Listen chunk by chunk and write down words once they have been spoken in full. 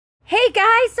Hey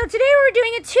guys, so today we're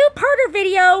doing a two-parter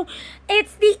video.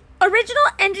 It's the original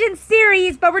engine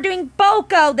series, but we're doing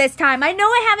Boko this time. I know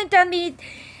I haven't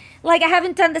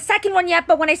done the second one yet,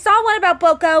 but when I saw one about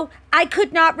Boko, I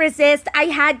could not resist. I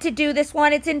had to do this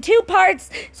one. It's in two parts,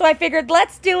 so I figured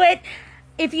let's do it.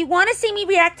 If you want to see me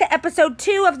react to episode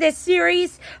 2 of this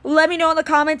series, let me know in the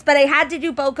comments, but I had to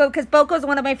do Boko because Boko is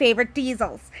one of my favorite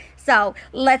diesels. So,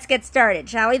 let's get started,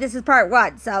 shall we? This is part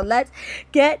 1, so let's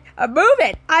get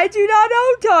moving. I do not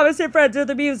know Thomas and Friends with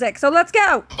the music, so let's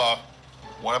go.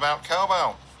 What about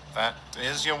Kobo? That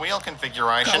is your wheel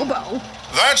configuration. Kobo?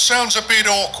 That sounds a bit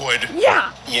awkward.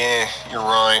 Yeah. Yeah, you're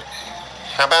right.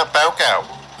 How about Boko?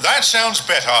 That sounds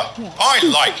better. I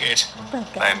like it.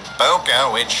 Boko. Then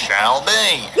Boko it shall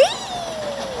be.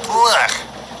 Ugh,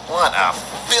 what a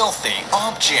filthy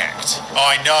object.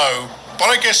 I know, but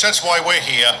I guess that's why we're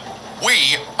here.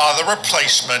 We are the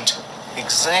replacement.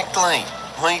 Exactly.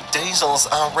 We diesels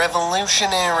are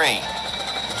revolutionary.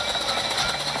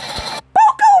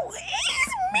 Boko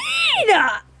is mean!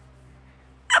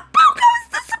 Boko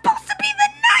is supposed to be the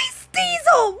nice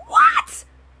diesel! What?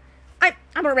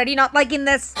 I'm already not liking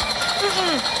this. I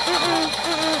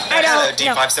Hello,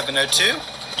 don't.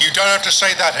 D5702. You don't have to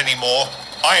say that anymore.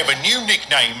 I have a new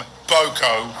nickname,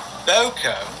 Boko.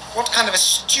 Boko? What kind of a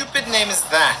stupid name is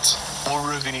that? I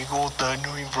reckon he got that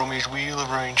name from his wheel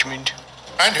arrangement.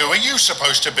 And who are you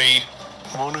supposed to be?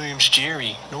 My name's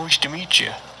Jerry. Nice to meet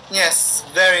you. Yes,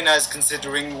 very nice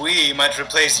considering we might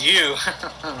replace you.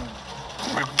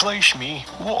 Replace me?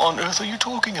 What on earth are you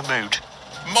talking about?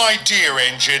 My dear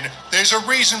engine, there's a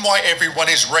reason why everyone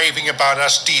is raving about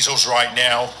us diesels right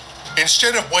now.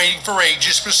 Instead of waiting for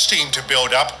ages for steam to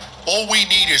build up, all we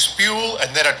need is fuel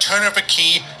and then a turn of a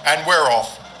key and we're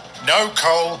off. No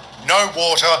coal, no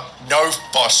water, no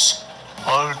fuss.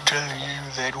 I'll tell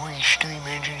you that we steam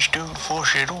engines don't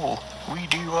fuss at all. We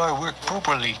do our work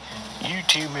properly. You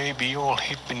two may be all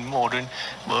hip and modern,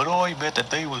 but I bet that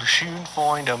they will soon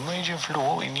find a major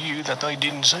flaw in you that they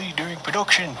didn't see during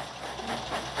production.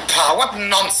 Pah, what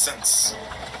nonsense!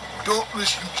 Don't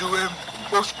listen to him.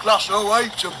 Us Class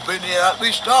 08s have been here at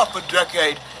least half a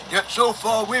decade, yet so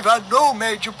far we've had no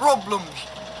major problems.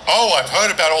 Oh, I've heard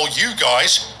about all you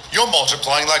guys. You're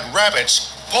multiplying like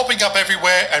rabbits, popping up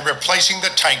everywhere and replacing the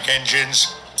tank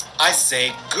engines. I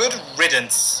say, good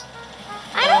riddance.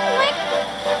 I don't like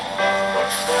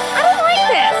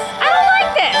this. I don't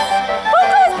like this.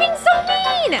 Boko is being so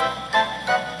mean.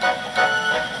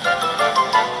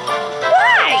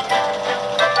 Why?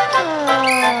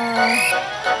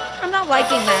 I'm not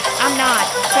liking this. I'm not.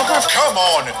 So Come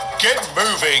on, get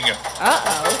moving.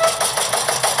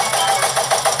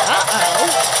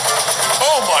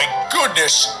 Oh my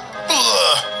goodness!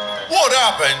 Ugh. What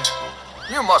happened?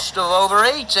 You must have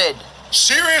overheated.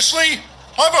 Seriously?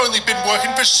 I've only been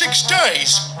working for 6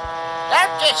 days.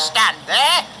 Don't just stand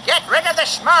there. Get rid of the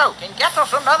smoke and get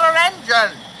us another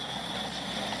engine.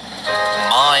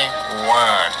 My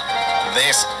word.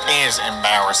 This is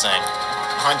embarrassing.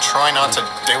 I try not to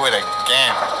do it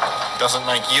again. Doesn't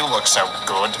make you look so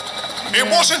good. It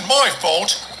wasn't my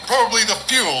fault. Probably the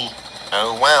fuel.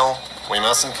 Oh well, we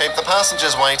mustn't keep the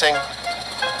passengers waiting.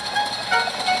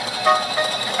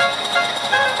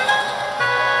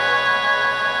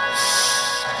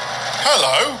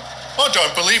 Hello. I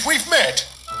don't believe we've met.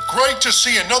 Great to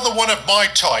see another one of my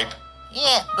type.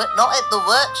 Yeah, but not at the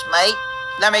works, mate.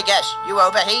 Let me guess, you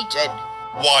overheated.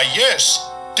 Why, yes.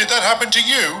 Did that happen to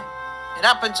you? It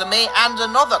happened to me and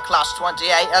another Class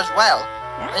 28 as well.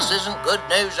 This isn't good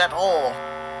news at all.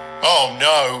 Oh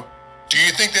no. Do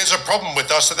you think there's a problem with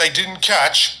us that they didn't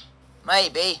catch?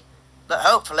 Maybe, but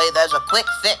hopefully there's a quick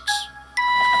fix.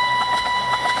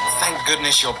 Thank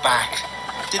goodness you're back.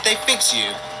 Did they fix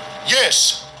you?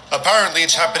 Yes. Apparently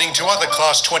it's happening to other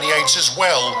Class 28s as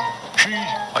well. See,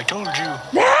 I told you.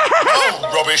 Oh,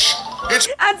 rubbish. It's...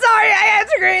 I'm sorry, I had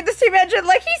to agree with the steam engine.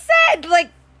 Like he said, you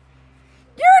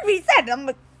heard what he said.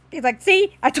 He's like,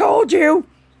 see, I told you.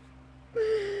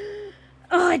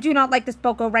 Oh, I do not like this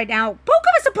Boko right now. Boko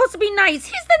is supposed to be nice.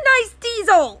 He's the nice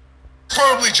diesel.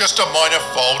 probably just a minor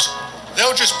fault.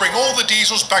 They'll just bring all the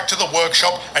diesels back to the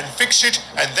workshop and fix it,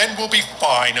 and then we'll be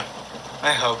fine.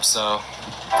 I hope so.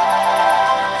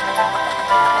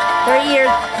 3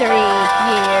 years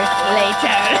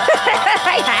later.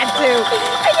 I had to.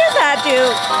 I just had to.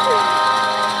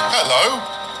 Hello?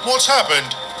 What's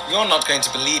happened? You're not going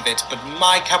to believe it, but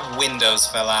my cab windows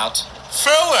fell out.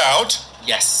 Fell out?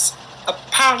 Yes.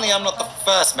 Apparently I'm not the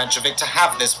first Metrovic to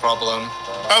have this problem.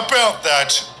 About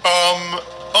that,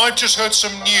 I've just heard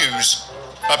some news.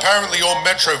 Apparently your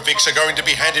Metrovics are going to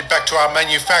be handed back to our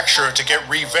manufacturer to get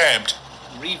revamped.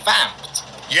 Revamped?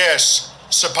 Yes,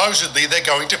 Supposedly they're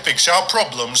going to fix our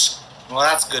problems. Well,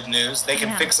 that's good news. They can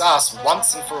Yeah. fix us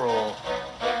once and for all.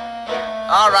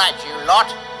 All right, you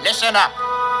lot, listen up.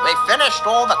 We finished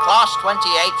all the Class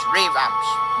 28 revamps.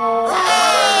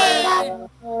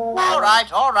 All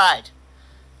right.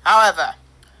 However,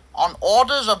 on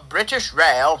orders of British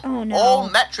Rail, Oh, no. all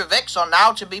Metrovics are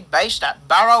now to be based at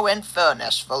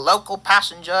Barrow-in-Furness for local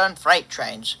passenger and freight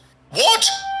trains. What?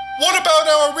 What about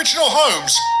our original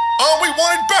homes? Aren't we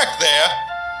wanted back there?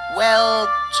 Well,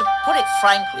 to put it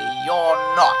frankly,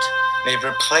 you're not. They've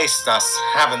replaced us,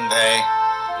 haven't they?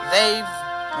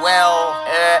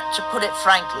 To put it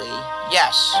frankly,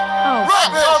 yes. Oh, That's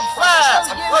unfair!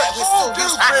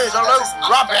 Absolute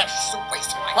rubbish! It's a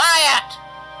waste of my Quiet!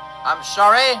 I'm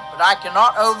sorry, but I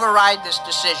cannot override this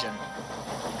decision.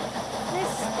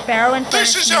 this Barrow and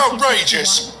This Furnace is makes me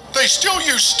outrageous. They still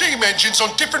use steam engines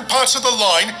on different parts of the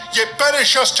line, yet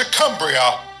banish us to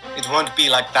Cumbria. It won't be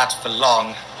like that for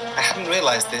long. I hadn't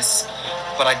realized this,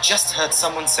 but I just heard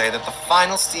someone say that the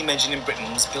final steam engine in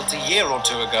Britain was built a year or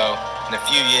two ago. In a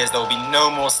few years, there will be no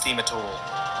more steam at all.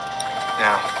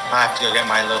 Now, I have to go get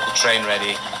my local train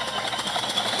ready.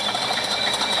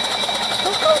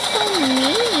 Coco's so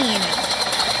mean.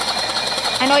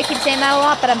 I know I keep saying that a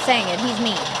lot, but I'm saying it. He's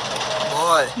mean.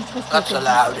 Boy, He's supposed to that's be a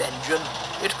loud engine.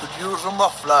 It could use a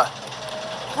muffler.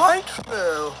 Right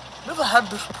so. Never had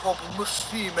this problem with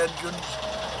steam engines.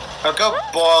 Oh, go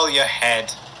boil your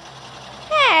head.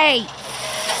 Hey!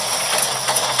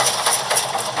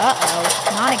 Uh-oh,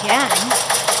 not again.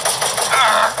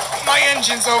 My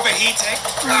engine's overheating.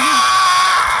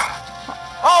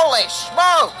 Holy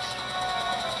smoke!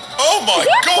 Oh my Is he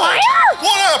on god! fire?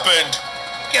 What happened?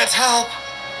 Get help.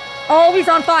 Oh, he's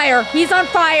on fire. He's on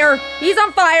fire. He's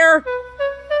on fire.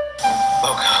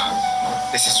 Boko,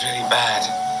 this is really bad.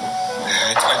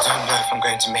 I don't know if I'm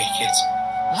going to make it.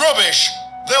 Rubbish!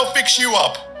 They'll fix you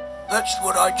up. That's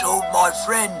what I told my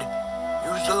friend. It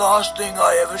was the last thing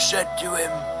I ever said to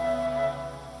him.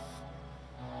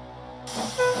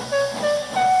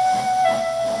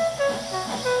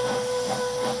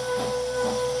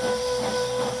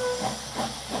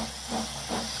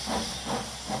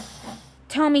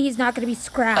 Tell me he's not going to be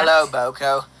scrapped. Hello,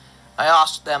 Boko. I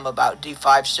asked them about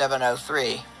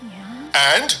D5703. Yeah.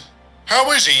 And? How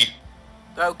is he?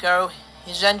 Boko,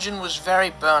 his engine was very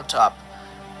burnt up.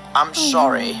 I'm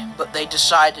sorry, but they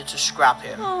decided to scrap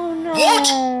him. Oh, no. What?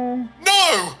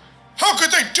 No! How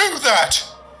could they do that?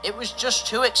 It was just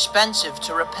too expensive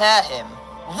to repair him.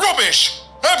 Rubbish!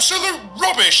 Absolute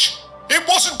rubbish! It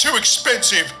wasn't too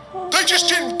expensive. They just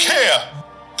didn't care.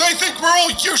 They think we're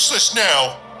all useless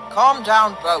now. Calm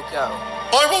down, Boko.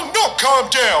 I will not calm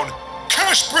down.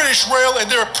 Curse British Rail and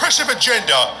their oppressive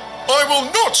agenda. I will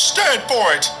not stand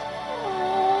for it.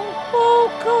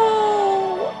 Oh,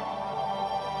 Boko.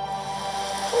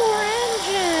 Poor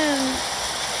engine.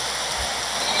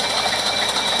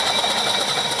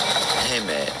 Hey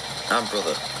mate, our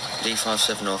brother,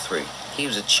 D5703. He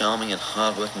was a charming and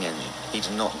hard-working engine. He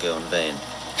did not go in vain.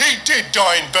 He did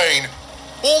die in vain.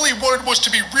 All he wanted was to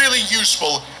be really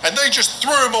useful, and they just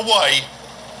threw him away.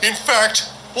 In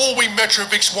fact, all we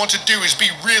Metrovics want to do is be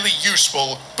really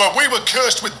useful, but we were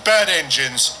cursed with bad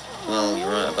engines. Well, you're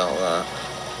right about that.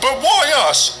 But why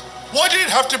us? Why did it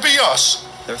have to be us?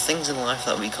 There are things in life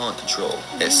that we can't control.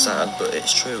 It's sad, but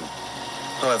it's true.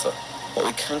 However, what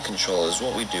we can control is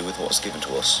what we do with what's given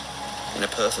to us. In a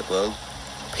perfect world,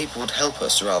 people would help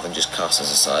us rather than just cast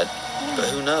us aside. But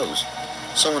who knows?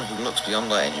 Someone who looks beyond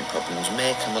our engine problems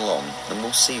may come along, and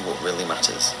we'll see what really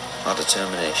matters. Our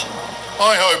determination.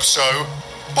 I hope so.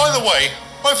 By the way,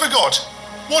 I forgot.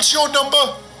 What's your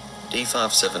number?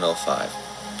 D5705.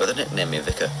 But they didn't name me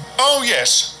Vicar. Oh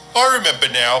yes, I remember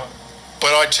now.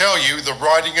 But I tell you, the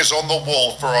writing is on the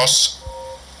wall for us.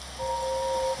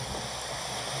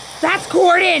 That's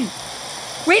Gordon.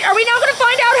 Wait, are we now going to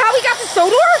find out how he got to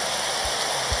Sodor?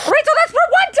 Alright, so that's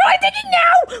part 1, so I'm thinking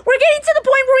now we're getting to the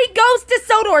point where he goes to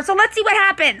Sodor, so let's see what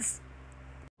happens.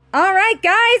 Alright,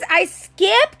 guys, I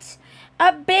skipped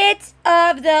a bit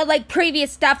of the,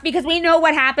 previous stuff because we know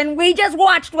what happened. We just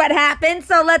watched what happened,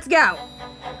 so let's go.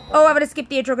 Oh, I'm going to skip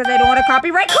the intro because I don't want to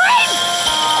copyright claim.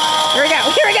 Here we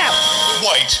go.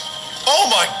 Wait. Oh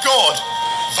my god.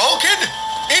 Vulcan?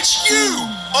 It's you!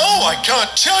 Oh, I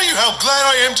can't tell you how glad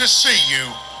I am to see you.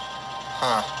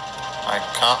 Huh. I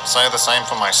can't say the same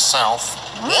for myself.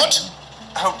 What?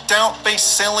 Oh, don't be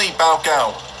silly,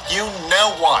 Boko. You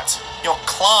know what? Your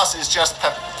class is just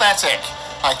pathetic.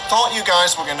 I thought you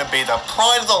guys were going to be the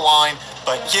pride of the line,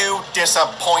 but you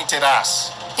disappointed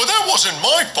us. But that wasn't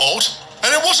my fault. And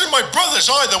it wasn't my brother's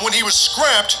either when he was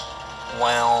scrapped.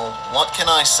 Well, what can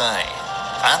I say?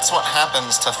 That's what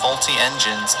happens to faulty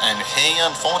engines, and he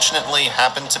unfortunately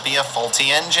happened to be a faulty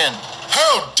engine.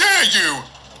 How dare you!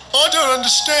 I don't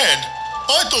understand.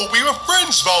 I thought we were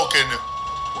friends, Vulcan.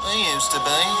 We used to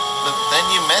be, but then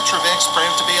you Metrovix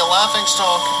proved to be a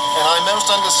laughingstock, and I most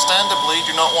understandably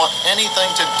do not want anything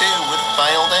to do with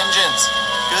failed engines.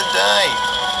 Good day.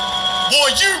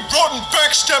 Why, you rotten,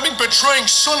 backstabbing, betraying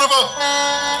son of a...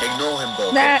 Ignore him,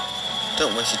 Bogo. That.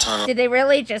 Don't waste your time Did they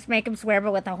really just make him swear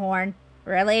but with a horn?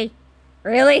 Really?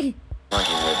 Really?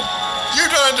 arguing with him. You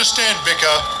don't understand,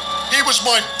 Vicar. He was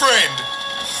my friend.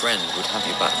 A friend would have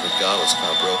your back regardless of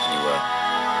how broken you were.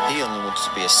 He only wanted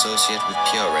to be associated with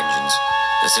pure engines.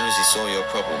 As soon as he saw your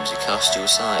problems, he cast you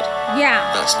aside.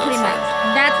 Yeah, That's no pretty friend.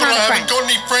 much. That's But not I a haven't friend. got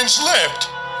any friends left.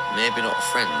 Maybe not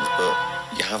friends, but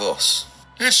you have us.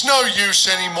 It's no use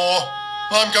anymore.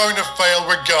 I'm going to fail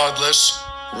regardless.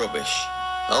 Rubbish.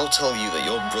 I'll tell you that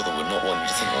your brother would not want you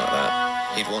to think like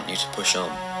that. He'd want you to push on.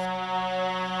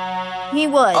 He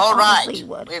would. All right, Honestly, he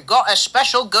would. we've got a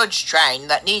special goods train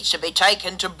that needs to be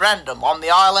taken to Brendam on the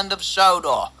island of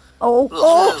Sodor. Oh,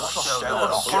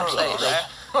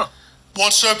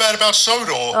 What's so bad about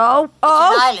Sodor? oh, It's an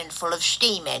oh. island full of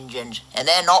steam engines, and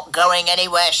they're not going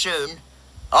anywhere soon.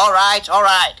 All right, all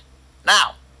right.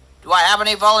 Now, do I have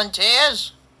any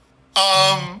volunteers?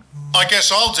 I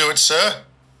guess I'll do it, sir.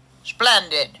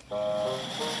 Splendid.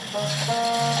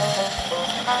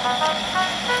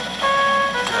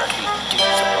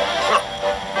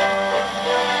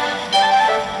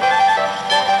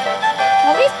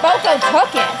 At least Boko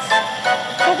took it.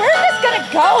 So where's this gonna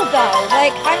go, though?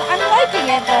 Like, I'm liking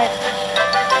it, but...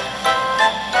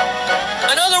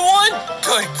 Another one?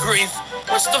 Good grief.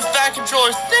 What's the Fat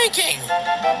Controller thinking?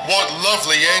 What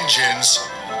lovely engines.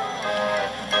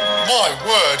 My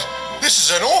word, this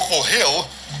is an awful hill.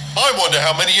 I wonder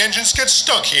how many engines get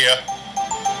stuck here.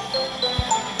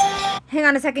 Hang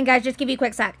on a second, guys. Just give you a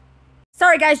quick sec.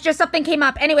 Sorry, guys. Just something came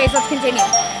up. Anyways, let's continue.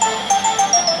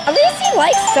 At least he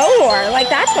likes Sodor. Like,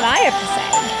 that's what I have to say.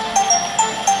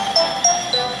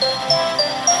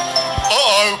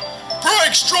 Uh-oh!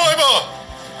 Brakes, driver!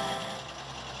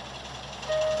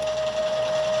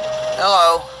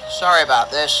 Hello. Sorry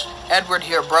about this. Edward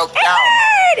here broke down.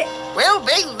 Edward! We'll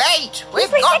be late.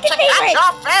 We've my got to second catch favorite.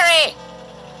 our ferry.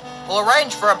 We'll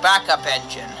arrange for a backup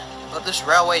engine, but this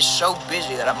railway's so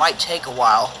busy that it might take a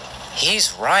while.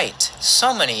 He's right.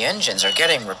 So many engines are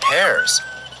getting repairs.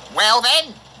 Well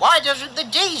then, why doesn't the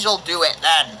diesel do it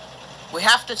then? We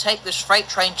have to take this freight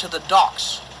train to the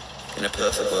docks. In a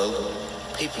perfect world,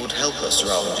 people would help us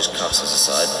rather than just cast us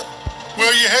aside. Where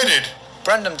are you headed?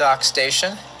 Brendam Dock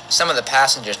Station. Some of the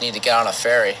passengers need to get on a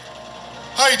ferry.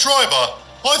 Hey, driver,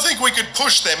 I think we could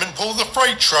push them and pull the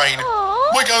freight train.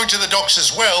 Aww. We're going to the docks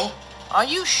as well. Are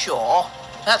you sure?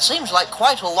 That seems like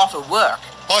quite a lot of work.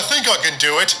 I think I can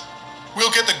do it.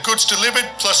 We'll get the goods delivered,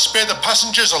 plus spare the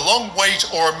passengers a long wait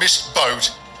or a missed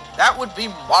boat. That would be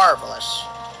marvelous.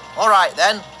 All right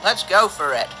then, let's go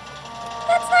for it.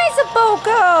 That's nice of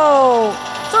Boko.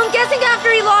 So I'm guessing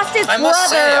after he lost his I must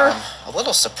say, brother, I'm a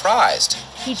little surprised.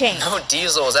 he changed. No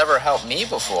diesel has ever helped me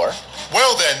before.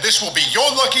 Well then, this will be your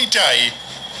lucky day.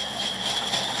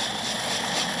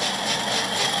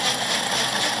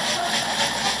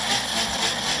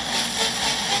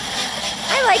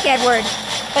 I like Edward,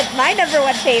 but my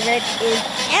 #1 favorite is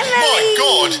Emily. My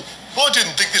God, I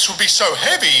didn't think this would be so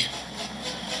heavy.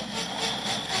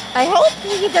 I hope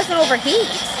he doesn't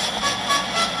overheat.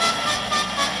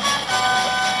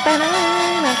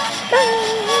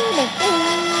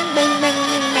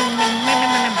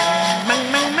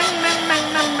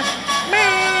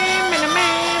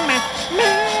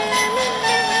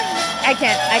 I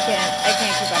can't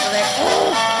keep up with it.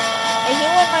 Oh, I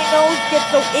hate when my nose gets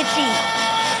so itchy.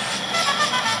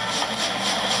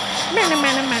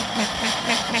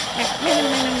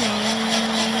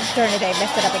 Darn it, I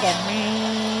messed it up again.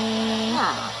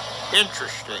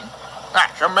 Interesting.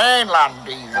 That's a mainland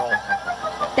diesel.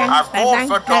 I've called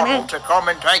for Donald to come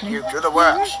and take you to the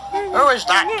works. Who is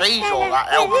that diesel that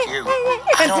helped you?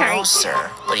 I don't know,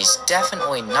 sir, but he's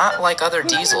definitely not like other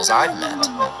diesels I've met.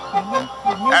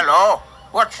 Hello,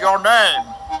 what's your name?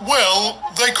 Well,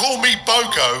 they call me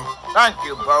Boko. Thank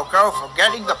you, Boko, for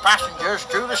getting the passengers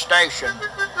to the station.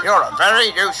 You're a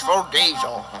very useful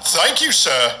diesel. Thank you,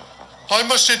 sir. I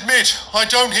must admit, I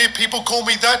don't hear people call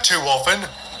me that too often.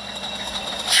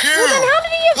 Phew, then how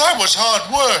did he- that was hard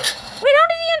work. Wait, how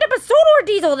did he end up a Sodor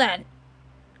diesel then?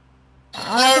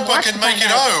 I hope I can make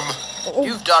it home.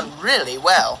 You've done really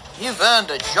well. You've earned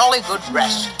a jolly good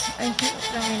rest. I hate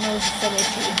that my nose is so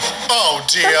itchy. Oh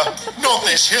dear, not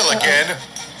this hill again.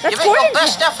 That's Give it your Gordon's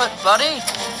best hill. effort, buddy.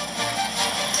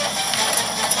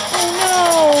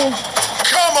 no!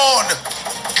 Come on!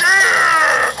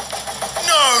 Grr!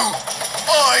 No!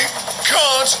 I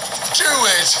can't do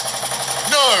it!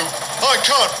 No! I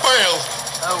can't fail!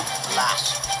 Oh,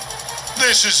 blast.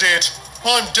 This is it.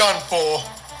 I'm done for.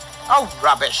 Oh,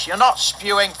 rubbish. You're not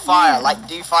spewing fire like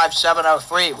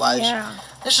D5703 was. Yeah.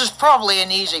 This is probably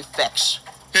an easy fix.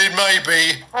 It may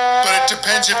be, but it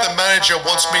depends if the manager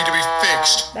wants me to be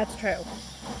fixed. That's true.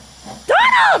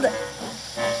 Donald!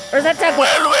 Or is that Douglas?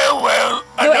 Well, No,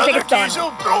 I think another it's Donald.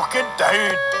 diesel broken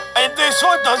down. And this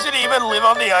one doesn't even live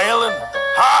on the island.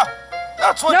 Ha!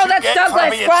 That's what No, you that's get Douglas.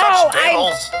 for being Wow, such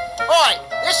devils. Oi,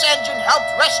 this engine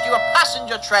helped rescue a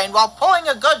passenger train while pulling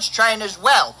a goods train as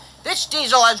well. This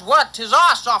diesel has worked his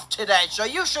ass off today, so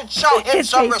you should show him His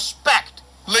some face. respect.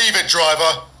 Leave it,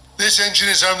 driver. This engine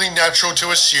is only natural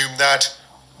to assume that.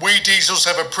 We diesels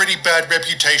have a pretty bad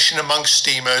reputation amongst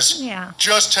steamers. Yeah.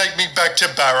 Just take me back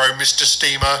to Barrow, Mr.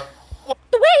 Steamer.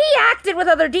 The way he acted with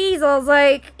other diesels,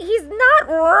 like, he's not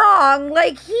wrong.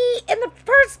 Like, in the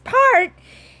first part,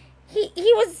 he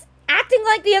was acting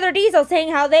like the other diesels,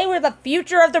 saying how they were the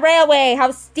future of the railway, how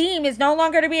steam is no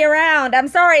longer to be around. I'm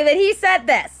sorry that he said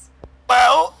this.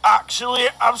 Well, actually,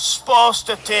 I'm supposed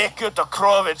to take you to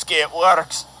Crovit's Gate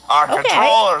Works. Our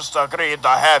controllers agreed to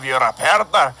have you repaired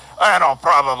there, and I'll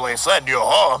probably send you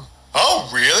home. Oh,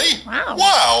 really? Wow.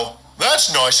 Wow,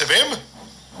 that's nice of him.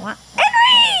 What?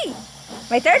 Henry!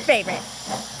 My third favorite.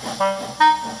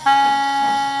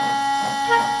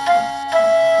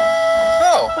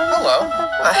 Oh,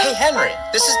 hello. Hey, Henry.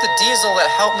 This is the diesel that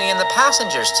helped me and the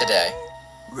passengers today.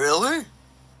 Really?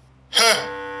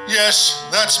 Yes,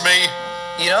 that's me.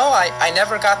 You know, I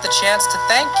never got the chance to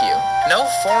thank you. No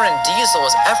foreign diesel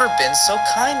has ever been so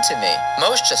kind to me.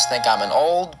 Most just think I'm an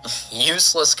old,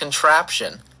 useless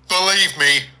contraption. Believe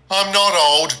me, I'm not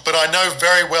old, but I know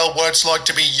very well what it's like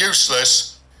to be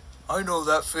useless. I know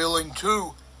that feeling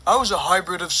too. I was a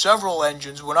hybrid of several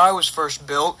engines when I was first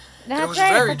built, and it was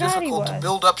very difficult to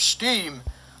build up steam.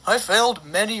 I failed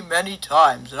many, many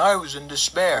times, and I was in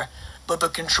despair. But the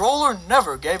controller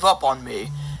never gave up on me,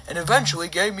 and eventually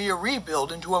gave me a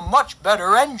rebuild into a much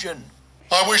better engine.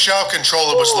 I wish our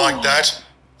controller was like that.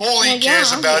 All he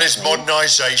cares about is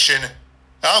modernization.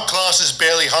 Our class is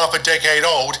barely half a decade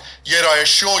old, yet I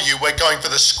assure you we're going for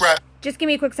the scrap. Just give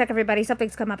me a quick sec, everybody.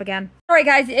 Something's come up again. Alright,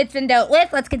 guys, it's been dealt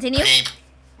with. Let's continue. Heap.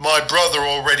 My brother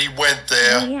already went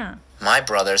there. Oh, yeah. My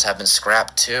brothers have been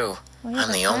scrapped too. Oh, yeah,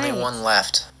 I'm the that's only right. one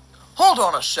left. Hold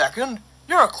on a second.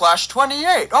 You're a Class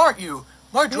 28, aren't you?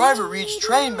 My driver reads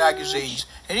train magazines,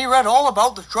 and he read all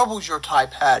about the troubles your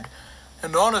type had.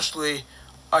 And honestly,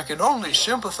 I can only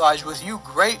sympathize with you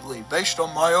greatly based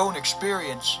on my own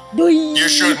experience. You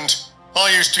shouldn't.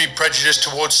 I used to be prejudiced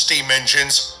towards steam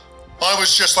engines. I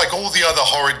was just like all the other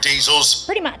horrid diesels.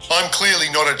 Pretty much. I'm clearly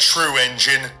not a true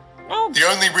engine. No. The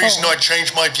only reason I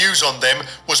changed my views on them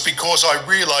was because I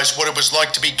realized what it was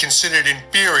like to be considered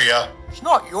inferior. It's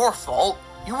not your fault.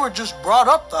 You were just brought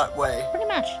up that way. Pretty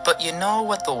much. But you know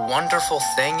what the wonderful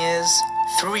thing is?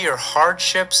 Through your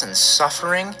hardships and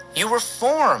suffering, you were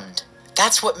formed.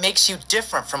 That's what makes you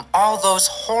different from all those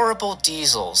horrible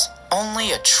diesels.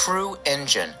 Only a true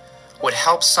engine would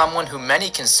help someone who many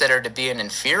consider to be an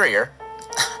inferior,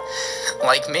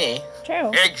 like me.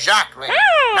 True. Exactly.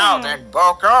 Hey! Now then,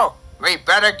 Boko, we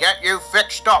better get you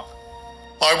fixed up.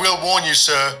 I will warn you,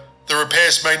 sir, the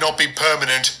repairs may not be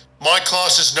permanent. My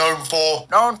class is known for...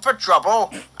 Known for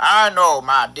trouble? I know,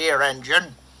 my dear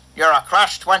engine. You're a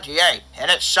Class 28,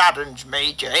 and it saddens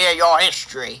me to hear your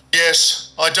history.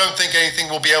 Yes, I don't think anything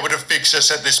will be able to fix us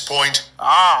at this point.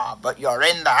 Ah, but you're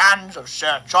in the hands of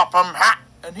Sir Topham Hatt.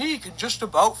 And he can just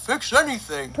about fix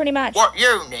anything. Pretty much. What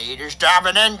you need is to have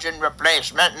an engine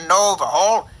replacement and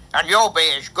overhaul, and you'll be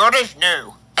as good as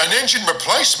new. An engine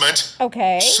replacement?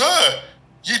 Okay. Sir,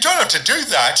 you don't have to do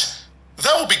that.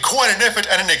 That will be quite an effort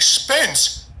and an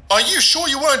expense. Are you sure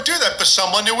you want to do that for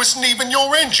someone who isn't even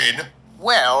your engine?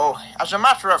 Well, as a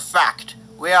matter of fact,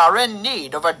 we are in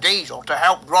need of a diesel to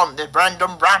help run the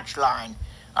Brendan branch line.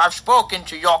 I've spoken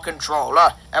to your controller,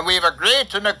 and we've agreed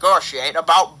to negotiate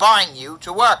about buying you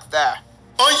to work there.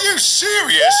 Are you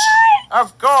serious?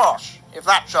 Of course, if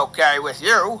that's okay with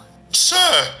you.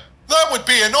 Sir, that would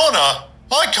be an honor.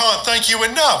 I can't thank you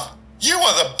enough. You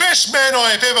are the best man I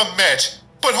have ever met.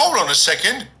 But hold on a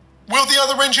second. Will the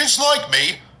other engines like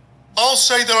me? I'll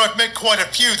say that I've met quite a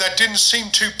few that didn't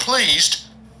seem too pleased.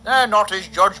 They're not as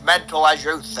judgmental as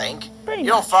you think. Pretty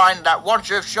You'll much. find that once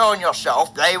you've shown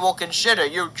yourself, they will consider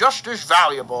you just as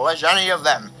valuable as any of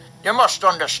them. You must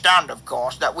understand, of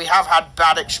course, that we have had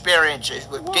bad experiences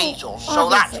with diesels, so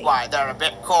that's obviously. why they're a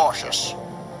bit cautious.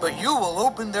 But you will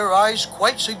open their eyes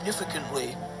quite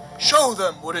significantly. Show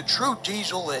them what a true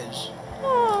diesel is.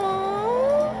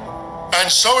 Aww.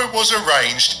 And so it was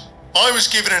arranged. I was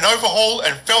given an overhaul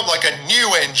and felt like a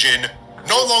new engine.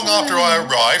 Not long after I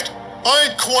arrived, I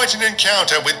had quite an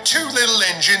encounter with two little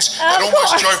engines that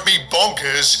almost drove me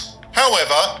bonkers.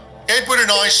 However, Edward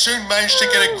and I soon managed to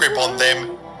get a grip on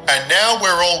them, and now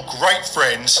we're all great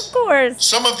friends. Of course.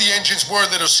 Some of the engines were a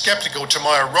little skeptical to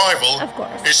my arrival, Of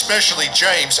course. especially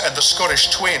James and the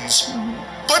Scottish twins.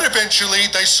 But eventually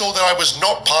they saw that I was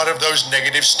not part of those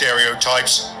negative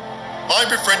stereotypes. I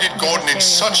befriended Gordon in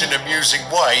such an amusing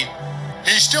way.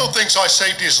 He still thinks I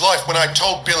saved his life when I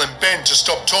told Bill and Ben to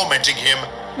stop tormenting him.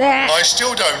 I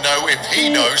still don't know if he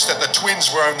knows that the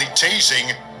twins were only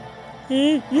teasing.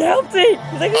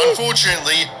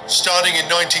 Unfortunately, starting in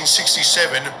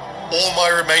 1967, all my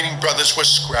remaining brothers were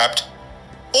scrapped.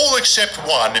 All except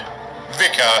one,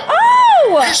 Vicar.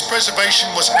 Oh! His preservation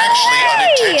was actually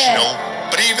unintentional,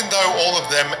 but even though all of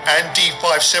them and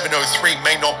D5703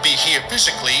 may not be here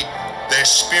physically, their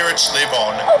spirits live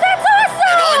on. Oh, that's awesome!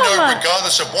 And I know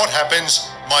regardless of what happens,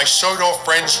 my Sodor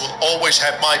friends will always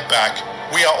have my back.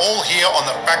 We are all here on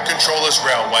the Fat Controllers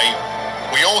Railway.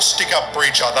 We all stick up for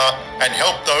each other and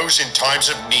help those in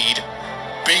times of need.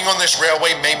 Being on this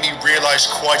railway made me realize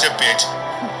quite a bit.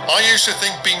 I used to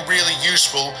think being really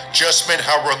useful just meant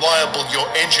how reliable your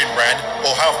engine ran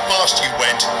or how fast you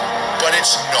went, but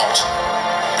it's not.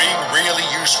 Being really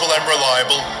useful and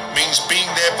reliable means being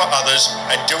there for others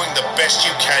and doing the best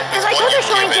you can with what you're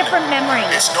given. Different memories.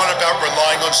 It's not about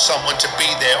relying on someone to be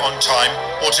there on time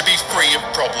or to be free of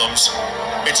problems.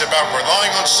 It's about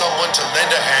relying on someone to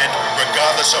lend a hand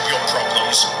regardless of your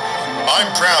problems. I'm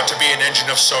proud to be an engine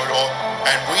of Sodor,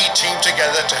 and we team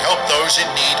together to help those in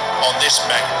need on this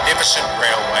magnificent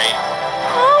railway.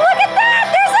 Oh, look at that!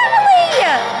 There's Emily!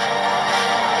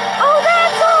 Oh,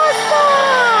 that's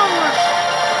awesome!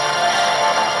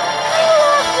 I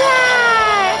love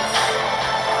that!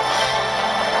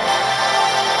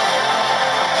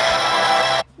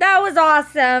 That was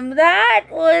awesome. That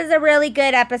was a really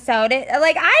good episode. I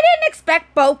didn't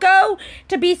expect Boko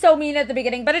to be so mean at the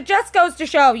beginning, but it just goes to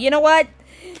show, you know what?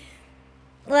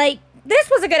 This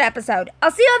was a good episode. I'll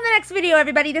see you on the next video,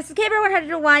 everybody. This is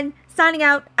Cabra101, signing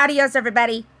out. Adios,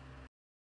 everybody.